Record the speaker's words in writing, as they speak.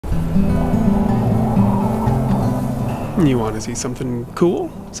You want to see something cool?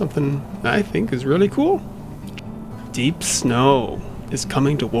 Something I think is really cool? Deep snow is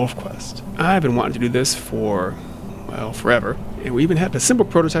coming to WolfQuest. I've been wanting to do this for, well, forever. And we even had a simple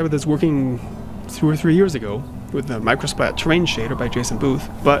prototype of this working 2 or 3 years ago with the Microsplat terrain shader by Jason Booth.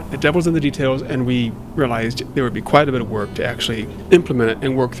 But the devil's in the details, and we realized there would be quite a bit of work to actually implement it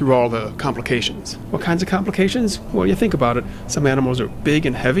and work through all the complications. What kinds of complications? Well, you think about it. Some animals are big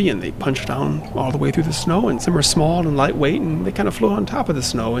and heavy and they punch down all the way through the snow, and some are small and lightweight and they kind of float on top of the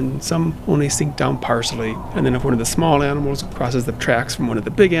snow, and some only sink down partially. And then if one of the small animals crosses the tracks from one of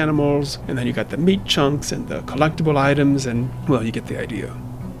the big animals, and then you got the meat chunks and the collectible items, and well, you get the idea.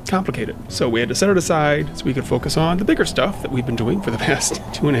 Complicated. So we had to set it aside so we could focus on the bigger stuff that we've been doing for the past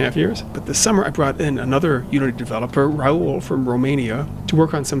 2.5 years. But this summer I brought in another Unity developer, Raul from Romania, to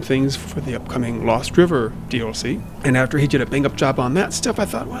work on some things for the upcoming Lost River DLC. And after he did a bang-up job on that stuff, I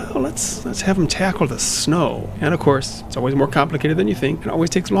thought, well, let's have him tackle the snow. And of course, it's always more complicated than you think. It always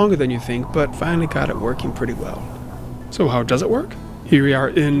takes longer than you think, but finally got it working pretty well. So how does it work? Here we are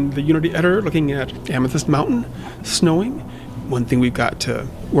in the Unity editor looking at Amethyst Mountain snowing. One thing we've got to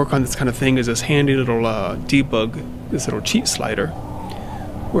work on this kind of thing is this handy little debug, this little cheat slider,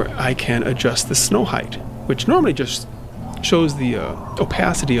 where I can adjust the snow height, which normally just shows the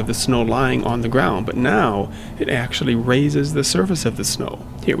opacity of the snow lying on the ground, but now it actually raises the surface of the snow.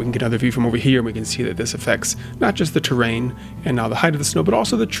 Here we can get another view from over here, and we can see that this affects not just the terrain and now the height of the snow, but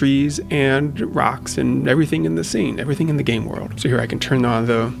also the trees and rocks and everything in the scene, everything in the game world. So here I can turn on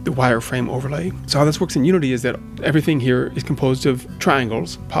the wireframe overlay. So how this works in Unity is that everything here is composed of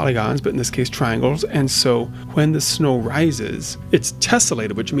triangles, polygons, but in this case triangles, and so when the snow rises, it's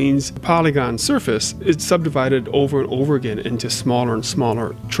tessellated, which means the polygon surface is subdivided over and over again into smaller and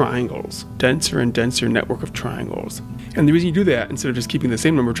smaller triangles, denser and denser network of triangles. And the reason you do that, instead of just keeping the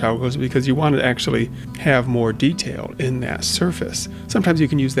same number of triangles, is because you want to actually have more detail in that surface. Sometimes you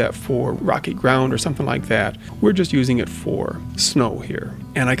can use that for rocky ground or something like that. We're just using it for snow here.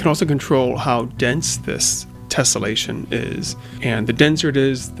 And I can also control how dense this tessellation is, and the denser it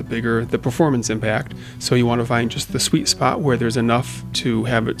is, the bigger the performance impact. So you want to find just the sweet spot where there's enough to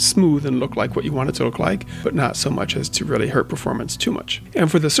have it smooth and look like what you want it to look like, but not so much as to really hurt performance too much.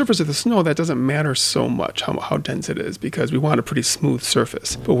 And for the surface of the snow, that doesn't matter so much how dense it is, because we want a pretty smooth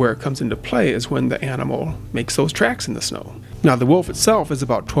surface. But where it comes into play is when the animal makes those tracks in the snow. Now the wolf itself is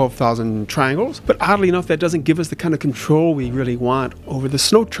about 12,000 triangles, but oddly enough that doesn't give us the kind of control we really want over the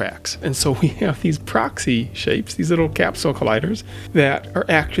snow tracks. And so we have these proxy shapes, these little capsule colliders, that are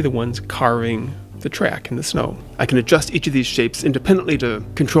actually the ones carving the track in the snow. I can adjust each of these shapes independently to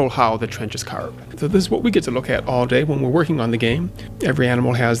control how the trench is carved. So this is what we get to look at all day when we're working on the game. Every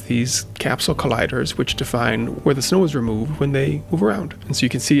animal has these capsule colliders which define where the snow is removed when they move around. And so you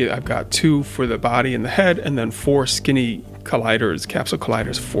can see I've got 2 for the body and the head, and then 4 skinny colliders, capsule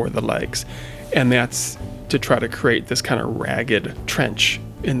colliders for the legs. And that's to try to create this kind of ragged trench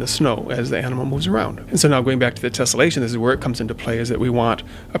in the snow as the animal moves around. And so now going back to the tessellation, this is where it comes into play, is that we want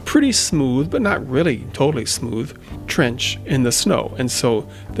a pretty smooth, but not really totally smooth, trench in the snow. And so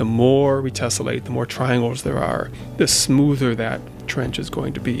the more we tessellate, the more triangles there are, the smoother that trench is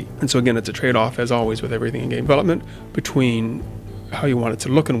going to be. And so again, it's a trade-off, as always with everything in game development, between how you want it to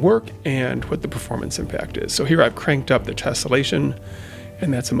look and work and what the performance impact is. So here I've cranked up the tessellation,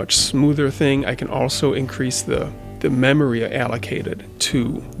 and that's a much smoother thing. I can also increase the memory allocated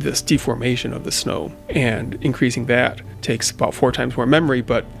to this deformation of the snow, and increasing that takes about 4 times more memory,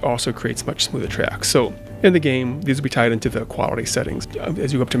 but also creates much smoother tracks. So in the game, these will be tied into the quality settings.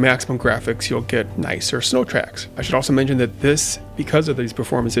 As you go up to maximum graphics, you'll get nicer snow tracks. I should also mention that this, because of these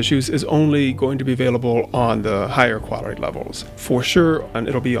performance issues, is only going to be available on the higher quality levels. For sure, and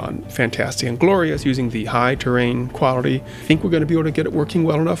it'll be on Fantastic and Glorious using the high terrain quality. I think we're going to be able to get it working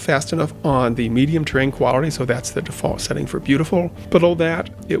well enough, fast enough on the medium terrain quality, so that's the default setting for beautiful. Below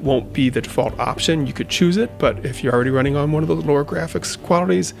that, it won't be the default option. You could choose it, but if you're already running on one of those lower graphics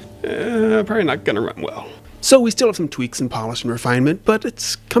qualities, probably not going to run well. So we still have some tweaks and polish and refinement, but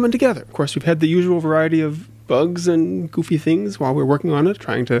it's coming together. Of course, we've had the usual variety of bugs and goofy things while we're working on it,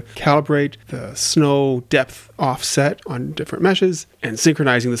 trying to calibrate the snow depth offset on different meshes and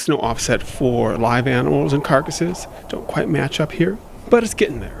synchronizing the snow offset for live animals and carcasses. Don't quite match up here, but it's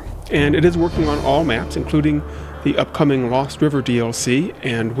getting there. And it is working on all maps, including the upcoming Lost River DLC,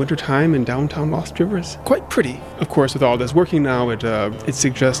 and wintertime in downtown Lost River is quite pretty. Of course, with all this working now, it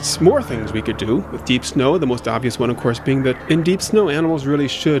suggests more things we could do with deep snow. The most obvious one, of course, being that in deep snow, animals really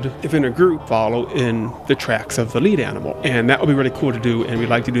should, if in a group, follow in the tracks of the lead animal. And that would be really cool to do, and we'd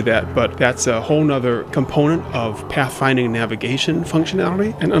like to do that, but that's a whole nother component of pathfinding navigation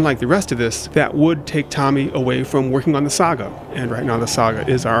functionality. And unlike the rest of this, that would take Tommy away from working on the saga. And right now the saga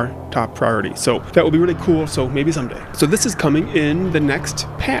is our top priority. So that would be really cool, so maybe someday. So this is coming in the next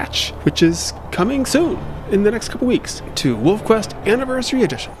patch, which is coming soon, in the next couple weeks, to WolfQuest Anniversary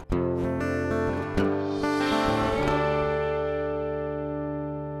Edition.